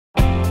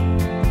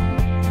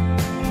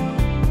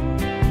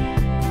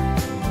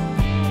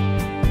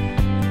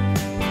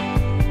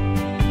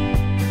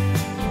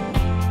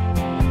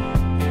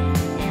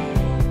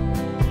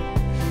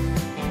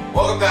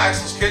to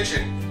Axel's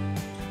Kitchen.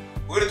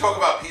 We're going to talk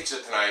about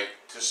pizza tonight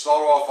to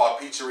start off our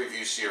pizza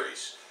review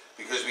series,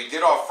 because we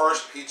did our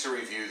first pizza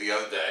review the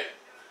other day,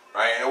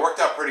 right? And it worked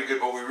out pretty good,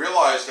 but we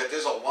realized that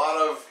there's a lot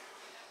of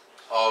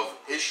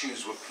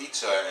issues with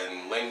pizza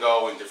and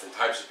lingo and different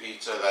types of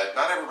pizza that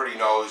not everybody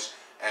knows.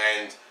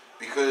 And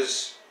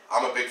because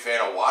I'm a big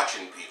fan of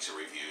watching pizza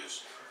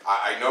reviews,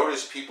 I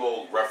noticed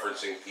people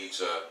referencing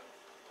pizza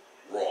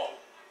wrong,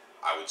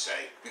 I would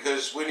say,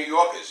 because we're New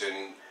Yorkers,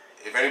 and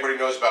if anybody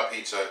knows about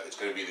pizza, it's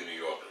going to be the New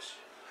Yorkers.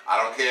 I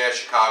don't care,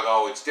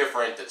 Chicago, it's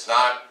different, it's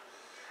not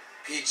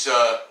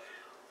pizza.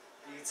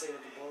 You can say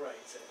with the bull right,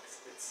 it's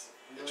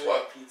New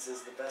York pizza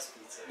is the best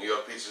pizza. New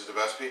York pizza is the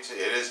best pizza?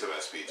 It is the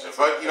best pizza.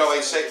 But, you know,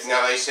 they say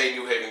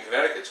New Haven,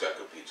 Connecticut's got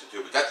good pizza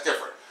too, but that's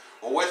different.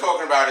 What we're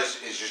talking about is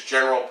just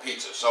general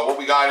pizza. So what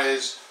we got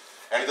is,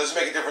 and it doesn't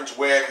make a difference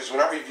where, because we're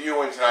not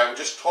reviewing tonight, we're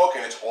just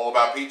talking, it's all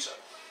about pizza.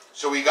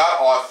 So we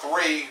got our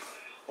three,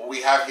 what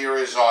we have here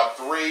is our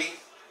three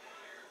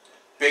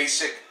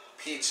basic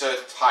pizza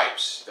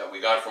types that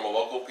we got from a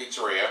local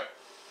pizzeria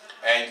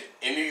and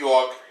in New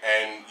York,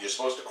 and you're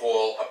supposed to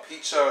call a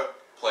pizza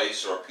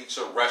place or a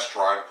pizza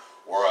restaurant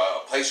or a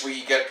place where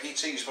you get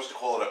pizza, you're supposed to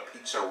call it a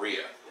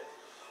pizzeria.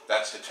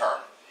 That's the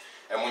term.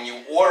 And when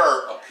you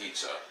order a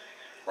pizza,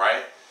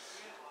 right,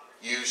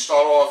 you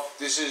start off,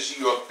 this is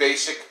your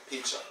basic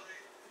pizza.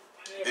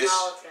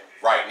 Neapolitan.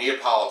 Right,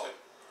 Neapolitan.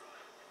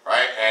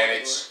 Right, and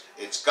it's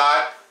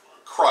got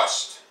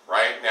crust,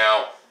 right?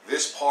 Now,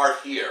 this part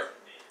here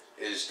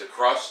is the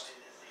crust,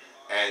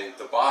 and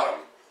the bottom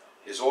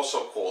is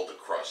also called the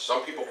crust.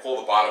 Some people call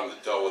the bottom the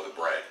dough or the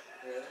bread.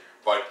 Yeah.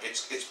 But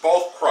it's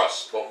both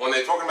crust. But when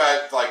they're talking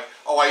about, like,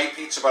 oh, I eat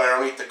pizza but I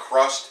don't eat the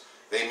crust,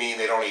 they mean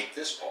they don't eat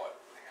this part.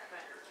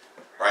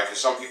 Right? Because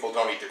some people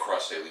don't eat the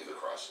crust, they leave the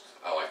crust.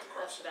 I like the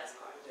crust. That's the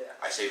best part. Yeah.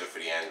 I save it for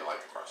the end, I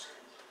like the crust.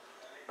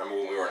 Remember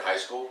when we were in high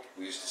school,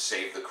 we used to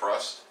save the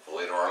crust for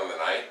later on in the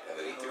night and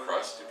then eat the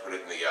crust. You put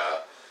it in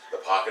the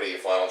pocket of your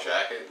flannel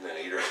jacket and then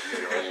eat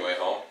it on your way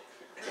home.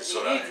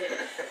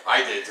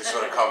 I did, to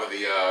sort of cover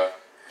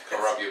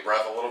up your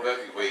breath a little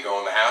bit before you go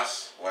in the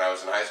house when I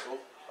was in high school.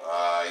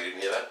 You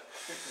didn't hear that?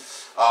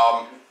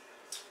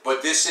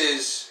 But this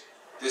is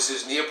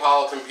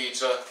Neapolitan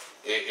pizza.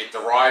 It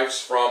derives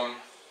from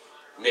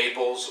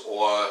Naples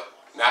or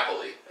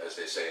Napoli, as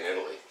they say in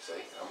Italy. See,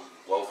 I'm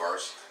well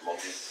versed,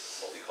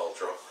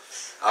 multicultural.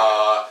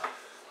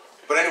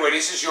 But anyway,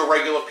 this is your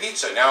regular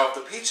pizza. Now, if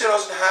the pizza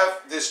doesn't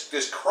have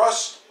this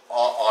crust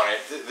on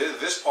it,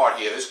 this part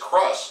here, this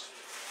crust,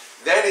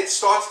 then it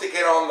starts to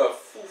get on the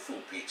fufu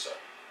pizza,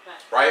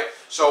 right?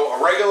 So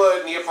a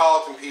regular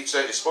Neapolitan pizza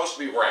is supposed to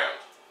be round.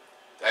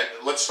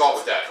 Let's start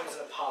with that. It comes in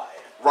a pie.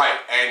 Right,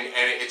 and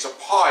it's a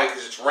pie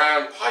because it's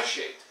round, pie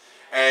shaped.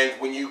 And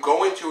when you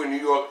go into a New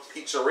York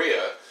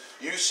pizzeria,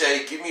 you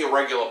say, give me a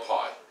regular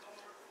pie,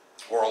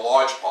 or a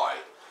large pie,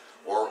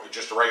 or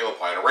just a regular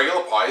pie. And a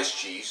regular pie is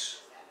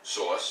cheese,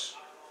 sauce,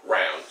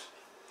 round,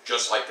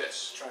 just like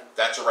this. Triangle.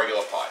 That's a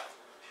regular pie,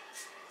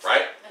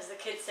 right? As the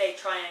kids say,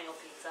 triangle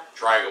pizza.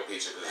 Triangle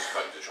pizza because it's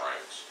cut into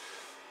triangles.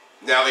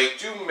 Now they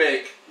do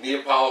make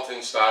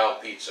Neapolitan style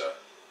pizza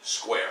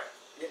square.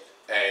 Yep.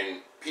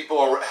 And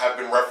people have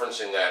been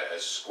referencing that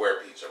as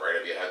square pizza, right?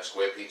 Have you had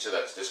square pizza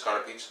that's this kind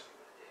of pizza?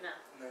 No.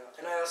 No.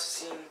 And I also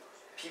seen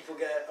people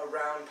get a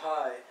round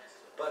pie,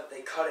 but they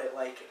cut it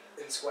like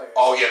in squares.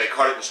 Oh yeah, they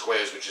cut it in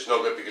squares, which is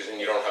no good because then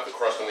you don't have the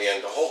crust on the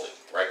end to hold it,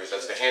 right? Because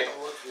that's the handle.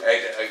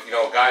 And, you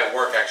know, a guy at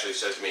work actually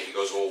said to me, he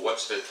goes, well,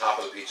 what's the top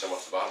of the pizza and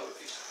what's the bottom of the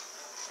pizza?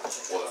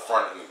 Well, the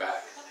front and the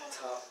back.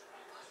 Top.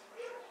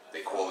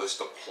 They call this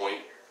the point,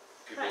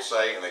 people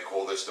say, and they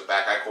call this the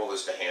back. I call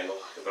this the handle,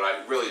 but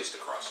really it's the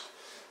crust.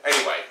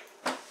 Anyway,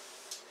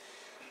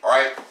 all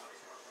right,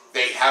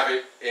 they have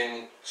it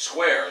in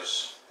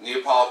squares,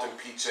 Neapolitan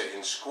pizza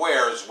in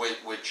squares,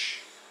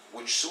 which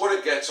sort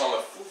of gets on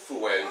the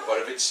fufu end, but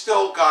if it's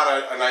still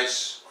got a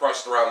nice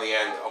crust around the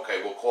end,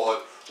 okay, we'll call it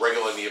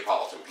regular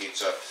Neapolitan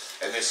pizza,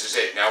 and this is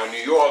it. Now in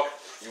New York,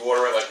 you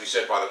order it, like we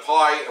said, by the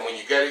pie, and when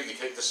you get it, you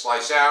take the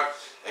slice out,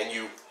 and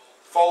you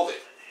fold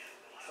it,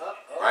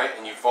 right?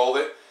 And you fold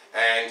it,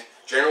 and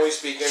generally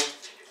speaking,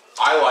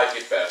 I like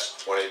it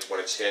best when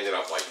it's standing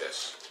up like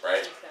this,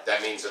 right?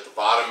 That means that the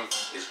bottom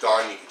is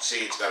done. You can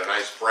see it's got a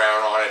nice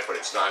brown on it, but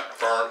it's not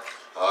burnt.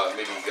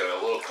 Maybe you get a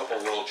couple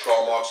little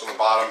char marks on the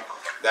bottom.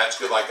 That's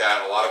good like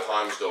that. A lot of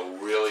times they'll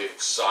really, if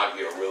it's soggy,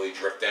 it'll really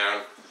drip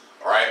down,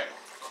 all right?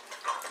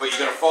 But you're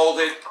going to fold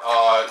it.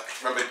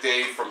 Remember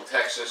Dave from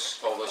Texas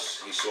told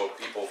us he saw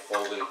people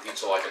folding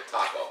pizza like a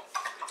taco.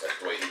 That's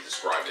the way he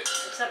described it.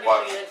 Some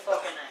people eat it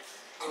fork and knife.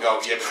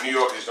 No, yeah, but New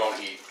Yorkers don't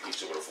eat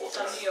pizza with a fork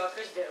and Some knife. New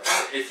Yorkers do.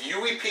 If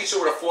you eat pizza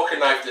with a fork and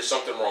knife, there's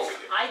something wrong with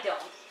you. I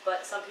don't,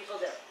 but some people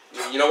do.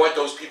 You know what?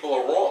 Those people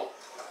are wrong.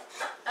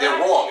 They're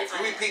wrong. If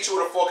you eat pizza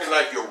with a fork and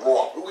knife, you're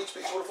wrong. Who eats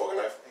pizza with a fork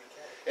and knife?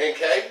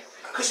 NK?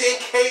 Because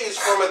NK is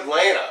from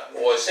Atlanta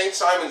or St.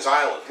 Simon's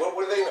Island. What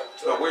do they know?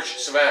 No, where's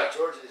Savannah?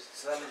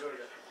 Savannah,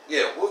 Georgia.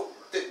 Yeah, well,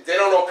 they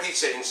don't know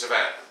pizza in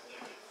Savannah.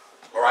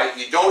 All right?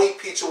 You don't eat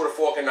pizza with a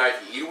fork and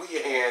knife. You eat it with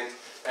your hand.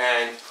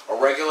 And a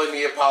regular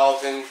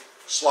Neapolitan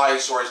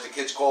slice, or as the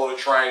kids call it, a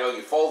triangle.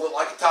 You fold it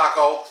like a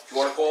taco. If you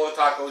want to call it a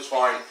taco, it's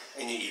fine,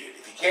 and you eat it.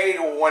 If you can't eat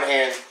it with one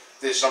hand,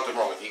 there's something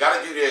wrong. If you got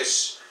to do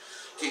this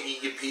to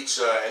eat your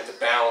pizza and to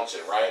balance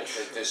it, right?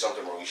 There's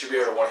something wrong. You should be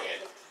able to one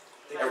hand.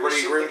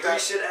 Everybody agree with that?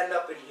 The grease should end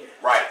up in here.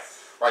 Right.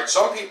 Right.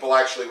 Some people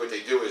actually, what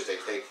they do is they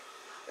take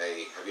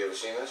have you ever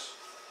seen this?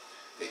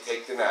 They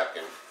take the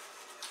napkin,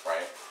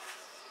 right?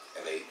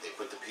 And they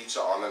put the pizza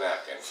on the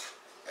napkin,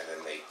 and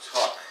then they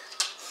tuck,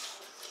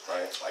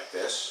 right, like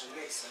this. It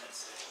makes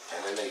sense.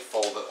 And then they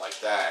fold it like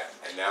that,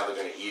 and now they're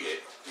going to eat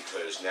it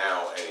because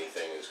now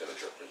anything is going to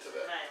drip into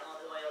there. Right, all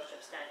the oil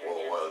drips down All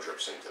your the hand. oil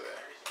drips into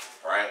there,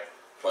 all right?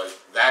 But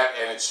that,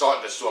 and it's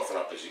starting to soften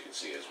up as you can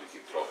see as we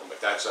keep talking,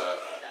 but that's a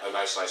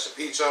nice slice of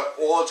pizza.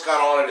 All it's got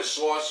on it is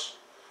sauce,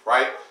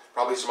 right?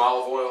 Probably some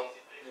olive oil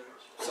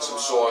and some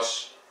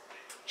sauce,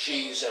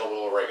 cheese, and a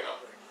little oregano,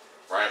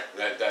 right?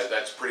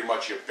 That's pretty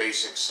much your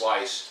basic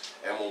slice.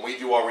 And when we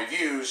do our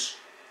reviews,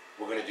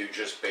 we're going to do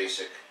just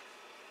basic,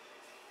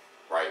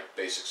 right?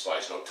 Basic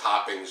slice, no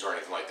toppings or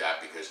anything like that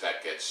because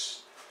that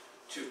gets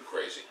too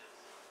crazy.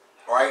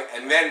 All right,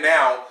 and then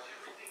now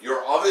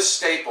your other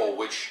staple,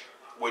 which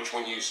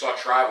when you start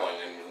traveling,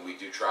 and we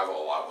do travel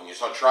a lot, when you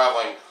start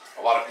traveling,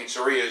 a lot of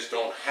pizzerias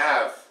don't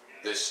have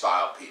this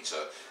style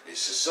pizza, is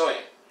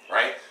Sicilian,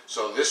 right?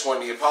 So this one,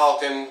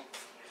 Neapolitan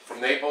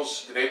from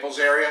Naples, the Naples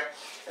area,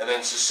 and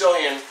then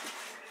Sicilian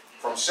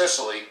from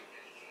Sicily,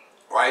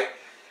 right?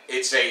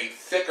 It's a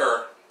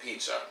thicker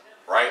pizza,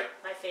 right?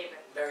 My favorite.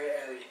 Very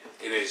airy.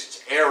 It is.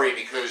 It's airy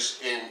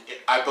because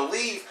I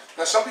believe,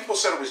 now some people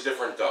said it was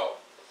different dough,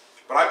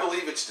 but I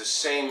believe it's the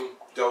same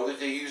dough that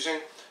they're using.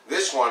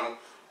 This one,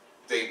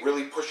 they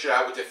really push it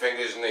out with their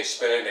fingers and they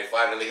spin it and they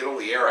flatten it and they get all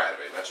the air out of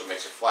it, and that's what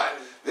makes it flat.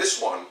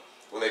 This one,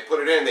 when they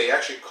put it in, they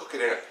actually cook it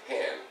in a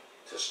pan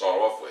to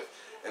start off with.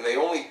 And they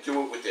only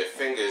do it with their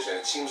fingers, and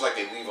it seems like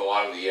they leave a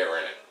lot of the air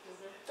in it.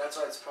 That's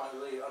why it's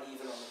probably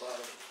uneven on the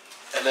bottom.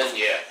 And then,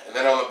 and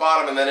then on the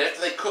bottom, and then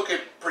after they cook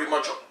it pretty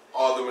much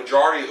the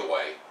majority of the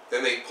way,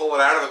 then they pull it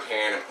out of the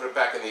pan and put it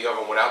back in the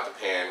oven without the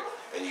pan,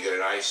 and you get a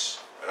nice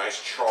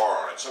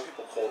char on it. Some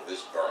people call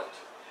this burnt.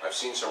 I've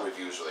seen some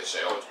reviews where they say,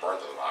 oh, it's burnt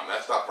on the bottom.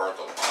 That's not burnt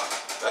on the bottom.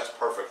 That's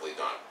perfectly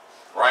done,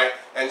 right?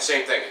 And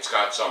same thing, it's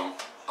got some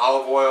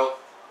olive oil,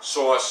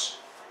 sauce,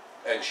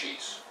 and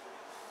cheese,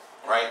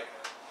 right?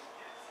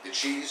 The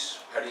cheese,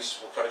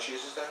 what kind of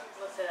cheese is that?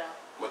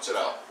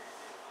 Mozzarella.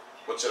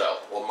 Mozzarella.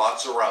 Well,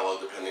 mozzarella,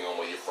 depending on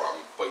where you're from,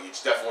 but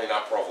it's definitely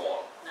not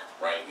provolone. No.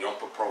 Right? You don't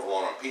put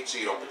provolone on pizza,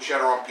 you don't put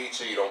cheddar on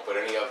pizza, you don't put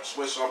any other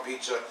Swiss on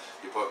pizza,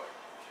 you put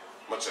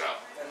mozzarella.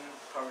 And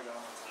Parmesan on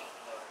top,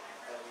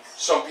 at least.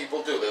 Some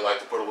people do. They like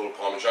to put a little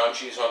Parmesan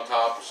cheese on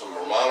top, or some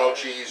Romano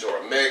cheese, or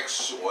a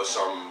mix, or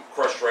some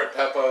crushed red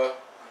pepper,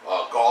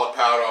 garlic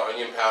powder,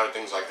 onion powder,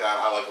 things like that.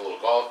 I like a little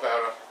garlic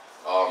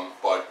powder,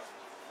 but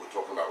we're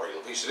talking about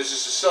regular pizza. This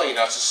is Sicilian.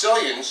 Now,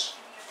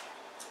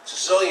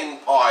 Sicilian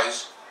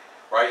pies,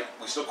 right?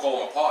 We still call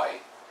them a pie,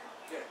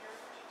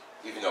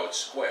 even though it's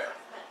square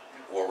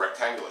or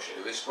rectangular shape.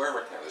 Are they square or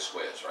rectangular? They're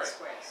squares, right?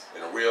 Squares.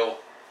 In a real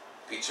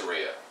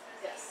pizzeria.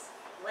 Yes.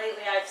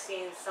 Lately I've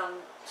seen some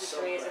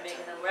pizzerias are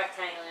making them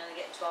rectangular and only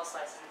getting 12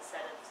 slices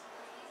instead of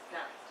 9.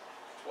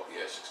 Well,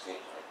 yeah, 16,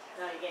 right?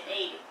 No, you get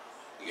 8.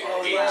 You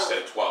get 8 instead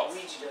of 12.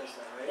 Luigi does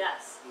that, right?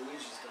 Yes.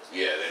 Luigi's does that.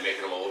 Yeah, they're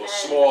making them a little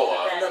And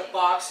smaller. And the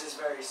box is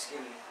very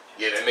skinny.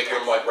 Yeah, they're making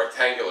them like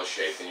rectangular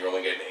shaped, and you're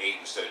only getting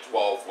 8 instead of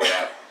 12.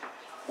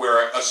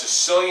 Where a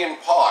Sicilian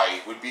pie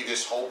would be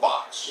this whole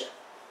box, Yeah.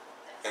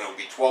 and it would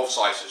be 12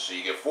 slices. So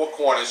you get 4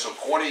 corners. So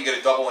corner you get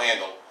a double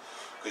handle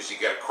because you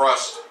get a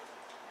crust,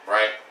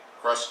 right?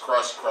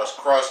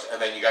 Crust,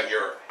 and then you got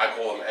your, I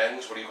call them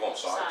ends. What do you call them?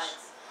 Sides.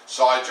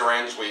 Sides or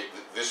ends.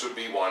 This would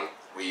be one.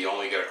 We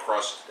only get a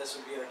crust This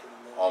would be like in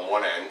the middle. on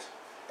one end,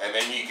 and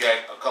then you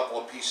get a couple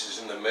of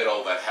pieces in the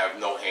middle that have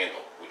no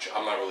handle, which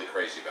I'm not really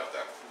crazy about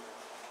that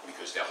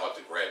because they're hard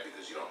to grab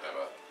because you don't have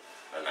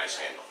a nice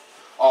handle.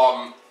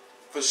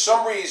 For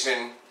some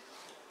reason,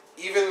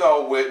 even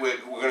though we're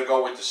going to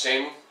go with the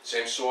same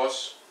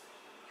sauce,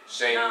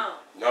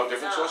 no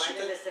different sauce. I You think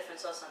think? there's different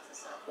sauce on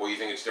Sicily. Or you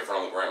think it's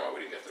different on the grandma?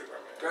 We didn't get to the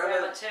grandma yet.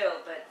 Grandma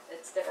too, but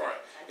it's All different.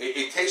 right.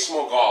 It tastes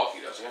more garlicky,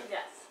 doesn't it?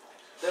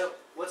 Yes.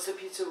 What's the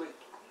pizza with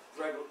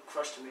regular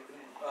crushed tomato?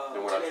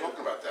 Then we're not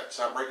talking about that. It's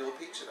not regular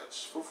pizza. That's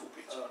fufu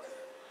pizza. Oh, okay.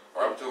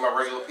 All right, we're talking about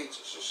regular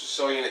pizza. So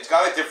Sicilian, it's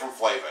got a different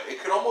flavor. It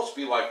could almost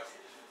be like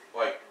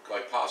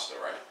pasta,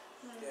 right?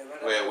 Yeah,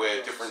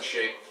 Where different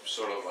shape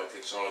sort of like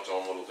takes on its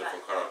own little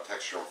different kind of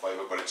texture and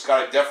flavor, but it's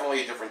got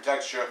definitely a different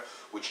texture,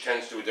 which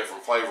tends to a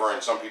different flavor.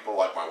 And some people,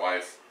 like my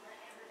wife,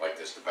 like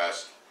this the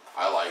best.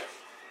 I like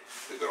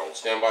the good old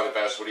stand by the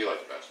best. What do you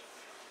like the best?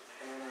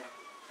 I don't know.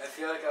 I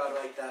feel like I would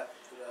like that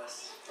the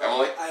best.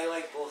 Emily? I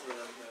like both of them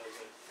really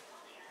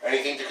good.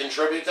 Anything to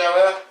contribute down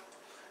there?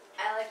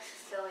 I like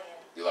Sicilian.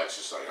 You like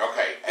Sicilian,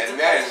 okay. It And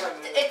depends then,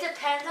 on the- It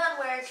depends on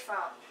where it's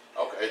from.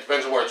 okay, it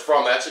depends on where it's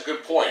from. That's a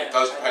good point. It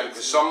does Yeah, depend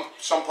because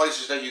some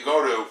places that you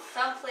go to,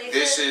 Some places.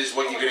 this is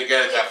what you're gonna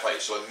get at that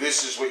place. So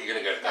this is what you're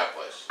gonna get at that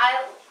place.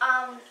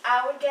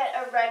 I would get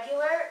a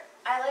regular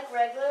I like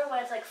regular when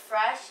it's like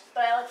fresh,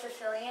 but I like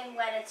Sicilian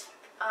when it's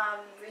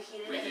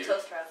reheated in the Reheated.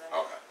 toaster oven.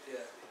 Okay.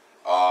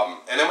 Yeah.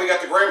 And then we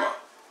got the grandma.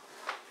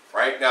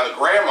 Right? Now the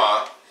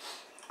grandma,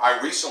 I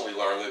recently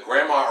learned that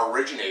grandma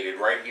originated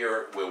right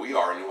here where we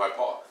are in New Hyde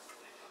Park.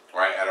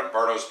 Right? At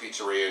Umberto's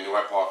Pizzeria in New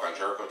Hyde Park on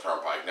Jericho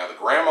Turnpike. Now the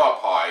grandma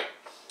pie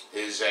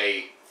is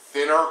a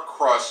thinner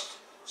crust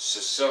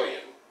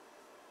Sicilian.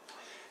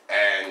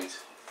 And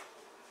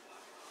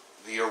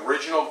the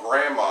original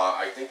grandma,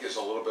 I think, is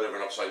a little bit of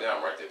an upside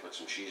down, right? They put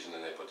some cheese and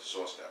then they put the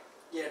sauce down.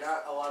 Yeah,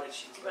 not a lot of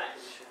cheese. Right.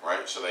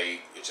 Right? So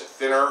it's a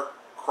thinner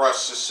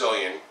crust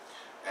Sicilian,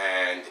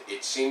 and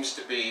it seems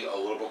to be a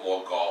little bit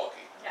more garlicky.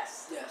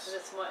 Yes. Yes. 'Cause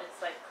it's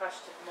like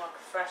more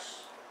fresh,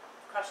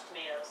 crushed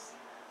tomatoes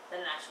than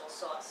an actual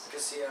sauce. You can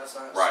see how it's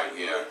not Right, so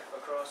yeah. good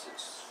across.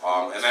 It's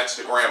And that's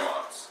the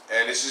grandma.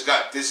 And this has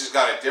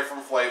got a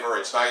different flavor.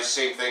 It's nice.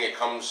 Same thing. It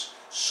comes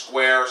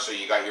square, so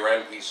you got your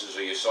end pieces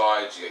or your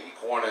sides, you got your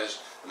corners,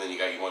 and then you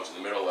got your ones in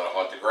the middle that are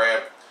hard to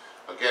grab.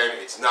 Again,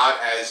 it's not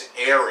as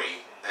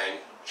airy and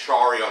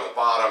charry on the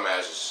bottom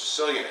as a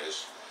Sicilian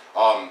is.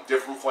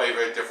 Different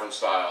flavor, different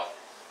style.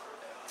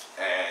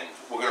 And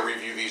we're going to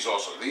review these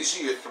also. These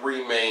are your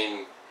three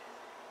main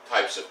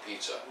types of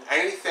pizza.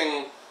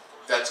 Anything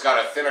that's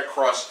got a thinner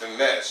crust than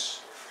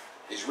this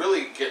is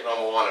really getting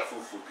on the line of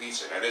fufu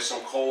pizza. Now there's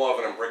some coal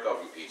oven and brick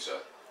oven pizza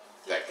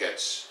that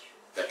gets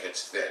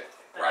thin,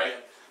 right?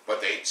 But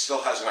it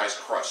still has a nice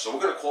crust. So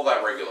we're going to call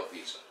that regular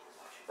pizza,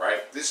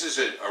 right? This is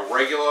a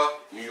regular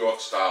New York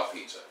style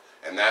pizza.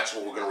 And that's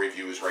what we're going to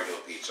review as regular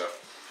pizza,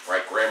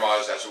 right?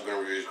 Grandma's, that's what we're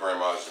going to review as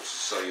grandma's, and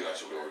Sicilian,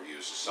 that's what we're going to review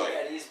as Would Sicilian.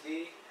 Eddie's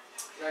be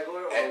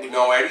regular? Or And, would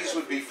no, it be Eddie's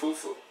would be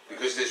fufu,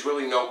 because there's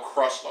really no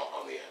crust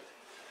on the end.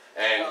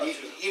 And Oh,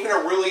 true. even a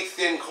really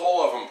thin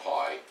coal oven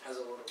pie, has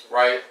a little bit.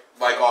 right?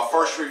 Like our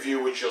first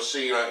review, which you'll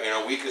see in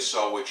a week or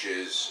so, which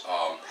is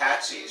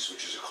Patsy's,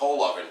 which is a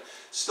coal oven,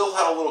 still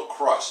had a little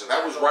crust, and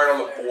that was right on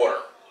the border.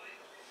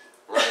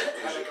 Right? It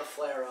Had was- like a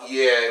flare up.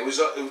 yeah, it was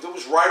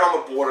right on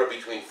the border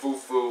between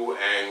fufu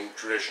and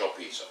traditional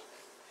pizza.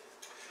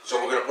 So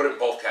we're going to put it in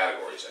both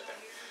categories, I think.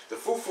 The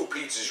fufu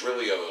pizzas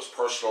really are those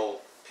personal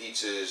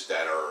pizzas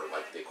that are,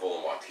 like, they call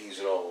them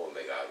artisanal, and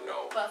they got,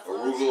 Buffalo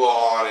arugula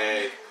on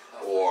it,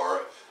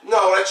 or,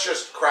 no, that's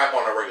just crap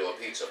on a regular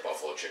pizza,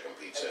 buffalo chicken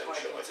pizza and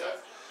shit like that.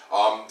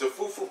 The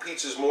fufu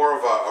pizza is more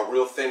of a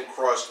real thin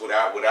crust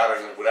without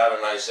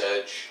a nice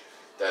edge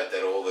that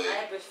all the,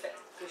 I had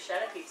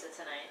bruschetta pizza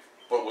tonight.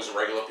 but was a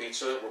regular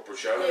pizza with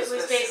bruschetta? It was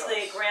this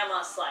basically a sauce?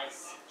 grandma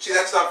slice See,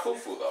 that's not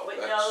fufu though. with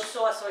no That's,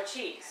 sauce or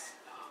cheese.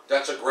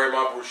 that's a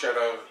grandma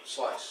bruschetta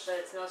slice. But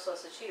it's no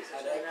sauce or cheese. It's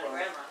Had really not a eggplant.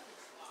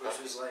 grandma.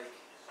 Which was like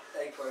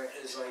eggplant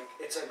is like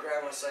it's a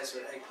grandma slice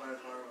with eggplant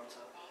parm on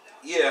top.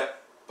 Yeah,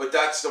 but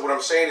that's what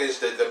I'm saying is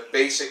that the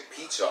basic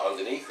pizza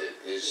underneath it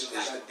is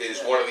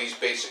one of these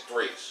basic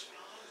threes,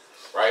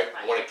 right?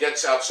 Right. When it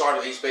gets outside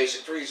of these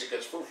basic threes, it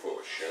gets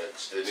fufu-ish, and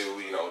it's the new,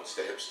 it's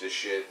the hipster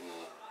shit and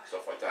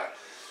stuff like that.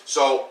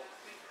 So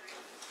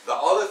the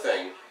other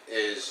thing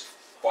is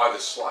by the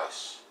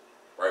slice,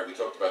 right? We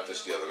talked about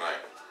this the other night.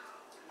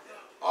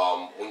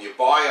 When you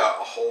buy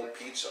a whole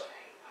pizza,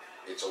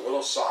 it's a little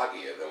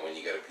soggier than when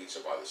you get a pizza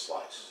by the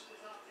slice.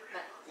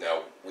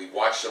 Now, we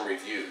watched some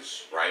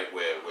reviews, right,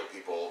 where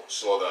people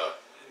saw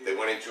they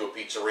went into a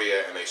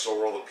pizzeria and they saw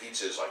all the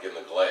pizzas like in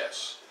the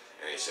glass.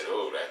 And they said,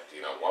 oh, that,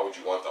 why would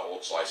you want the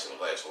old slice in the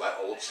glass? Well, that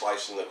old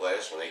slice in the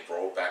glass, when they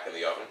throw it back in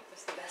the oven,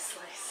 It's the best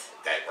slice.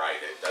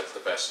 that's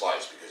the best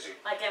slice because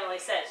Like Emily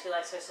said, she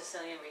likes her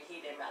Sicilian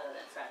reheated rather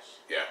than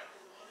fresh. yeah.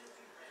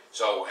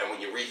 So, and when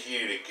you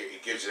reheat it,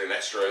 it gives it an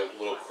extra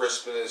little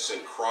crispness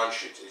and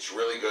crunch. It's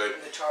really good.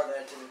 And the char that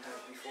I didn't have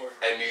before.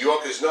 And New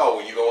Yorkers know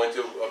when you go into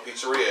a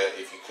pizzeria,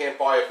 if you can't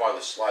buy it by the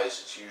slice,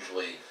 it's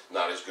usually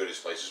not as good as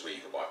places where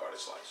you can buy it by the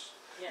slice.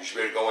 Yeah. You should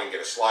be able to go in and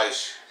get a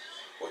slice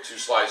or two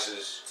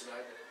slices. It's not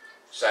good.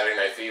 Saturday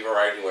Night Fever,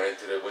 right? He went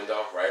into the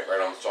window, right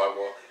on the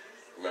sidewalk.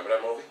 Remember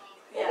that movie?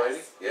 Old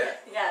lady? Yeah.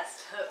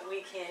 Yes, but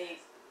we can't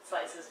eat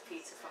slices of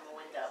pizza from a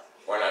window,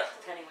 Why not?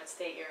 depending what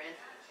state you're in.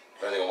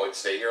 Depending on what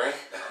state you're in.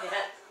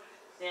 Yeah,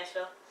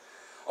 Nashville.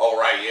 Oh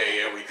right,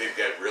 yeah, we did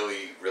get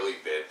really, really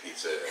bad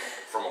pizza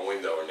from a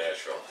window in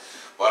Nashville.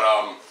 But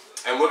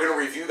and we're gonna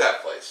review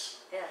that place.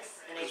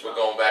 Yes, in Because April. we're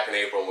going back in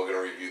April and we're going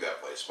to review that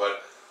place.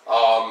 But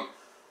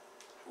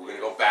we're going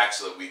to go back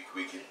so that we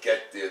could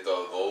get the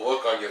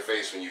look on your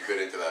face when you fit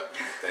into that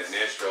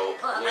Nashville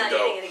Well, I'm not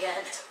eating it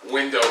again.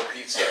 window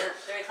pizza.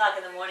 3 o'clock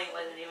in the morning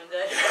wasn't even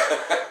good.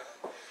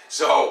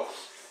 So,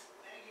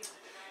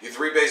 your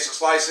 3 basic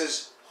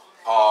slices.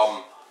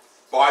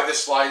 Buy the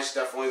slice,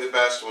 definitely the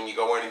best. When you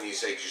go in and you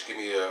say, just give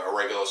me a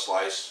regular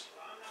slice.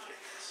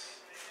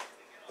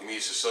 Give me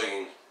a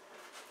Sicilian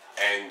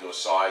end or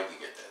side, you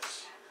get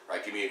this.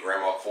 Right, give me a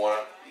grandma corner,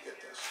 you get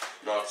this.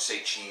 You don't have to say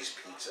cheese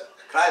pizza.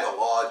 Can I have a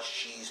large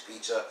cheese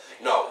pizza?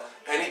 No.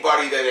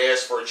 Anybody that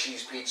asks for a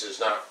cheese pizza is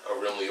not a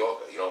real New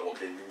Yorker. You know, well,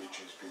 can you give me a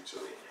cheese pizza?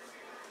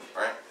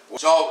 Right?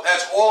 So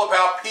that's all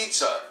about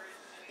pizza.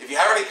 If you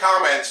have any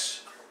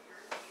comments,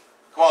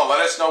 come on, let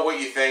us know what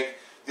you think.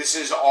 This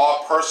is our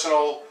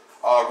personal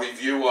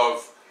review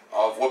of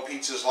of what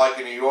pizza's like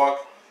in New York,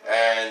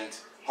 and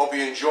hope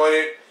you enjoyed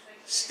it.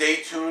 Stay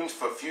tuned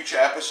for future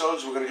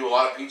episodes. We're going to do a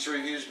lot of pizza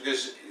reviews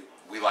because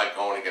we like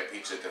going to get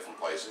pizza at different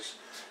places.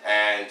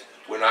 And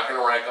we're not going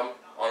to rank them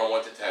on a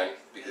 1 to 10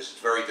 because it's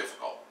very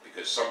difficult.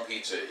 Because some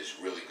pizza is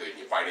really good and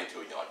you bite into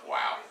it and you're like,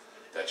 wow,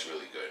 that's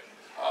really good.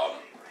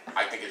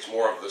 I think it's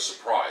more of the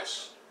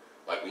surprise.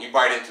 Like when you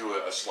bite into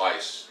a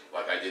slice,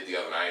 like I did the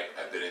other night,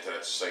 I bit into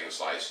that Sicilian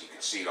slice, you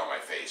could see it on my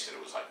face and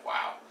it was like,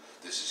 wow,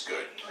 this is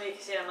good. Well, you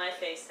can see it on my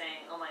face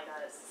saying, oh my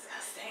god, it's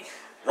disgusting.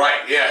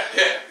 Right, yeah,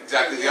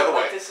 exactly the other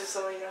way. This is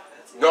something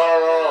else.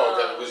 No,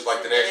 that was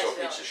like the Nashville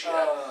pizza she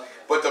had. Okay.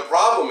 But the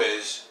problem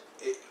is,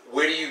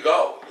 where do you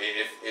go?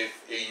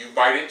 If you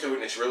bite into it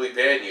and it's really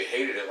bad and you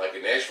hated it like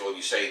in Nashville,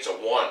 you say it's a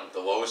 1, the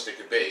lowest it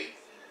could be.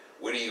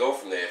 Where do you go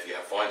from there if you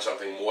find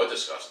something more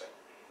disgusting?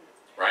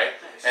 Right?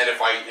 And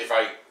if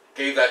I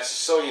gave that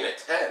Sicilian a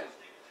 10,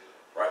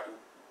 right,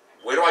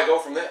 where do I go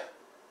from there?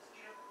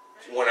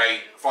 When I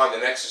find the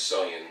next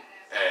Sicilian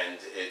and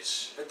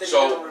it's... But then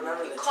so, you don't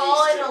remember the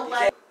Call taste it too. a You le-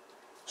 can't-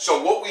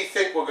 so what we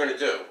think we're going to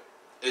do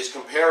is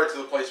compare it to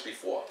the place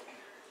before.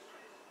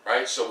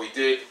 Right? So we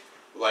did,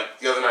 like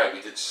the other night,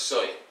 we did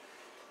Sicilian.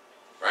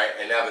 Right?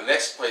 And now the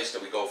next place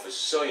that we go for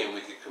Sicilian,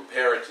 we could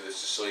compare it to the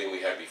Sicilian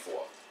we had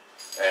before.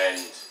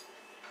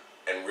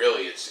 And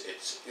really, it's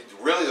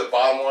really the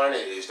bottom line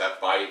is that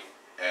bite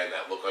and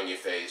that look on your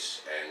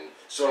face, and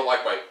sort of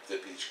like the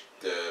peach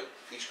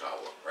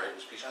cobbler, right? It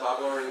was peach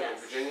cobbler in Yes.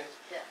 Virginia,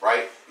 Yeah.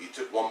 right? You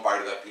took one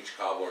bite of that peach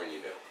cobbler and you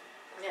knew.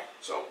 Yeah.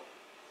 So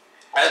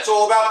that's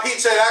all about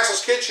pizza at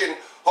Axel's Kitchen.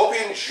 Hope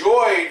you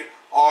enjoyed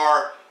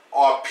our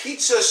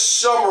pizza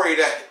summary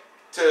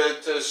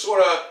to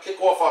sort of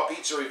kick off our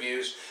pizza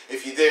reviews.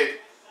 If you did,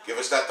 give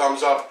us that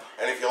thumbs up.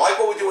 And if you like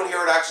what we're doing here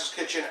at Axel's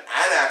Kitchen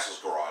and Axel's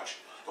Garage,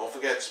 don't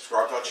forget to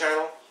subscribe to our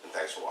channel, and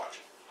thanks for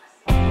watching.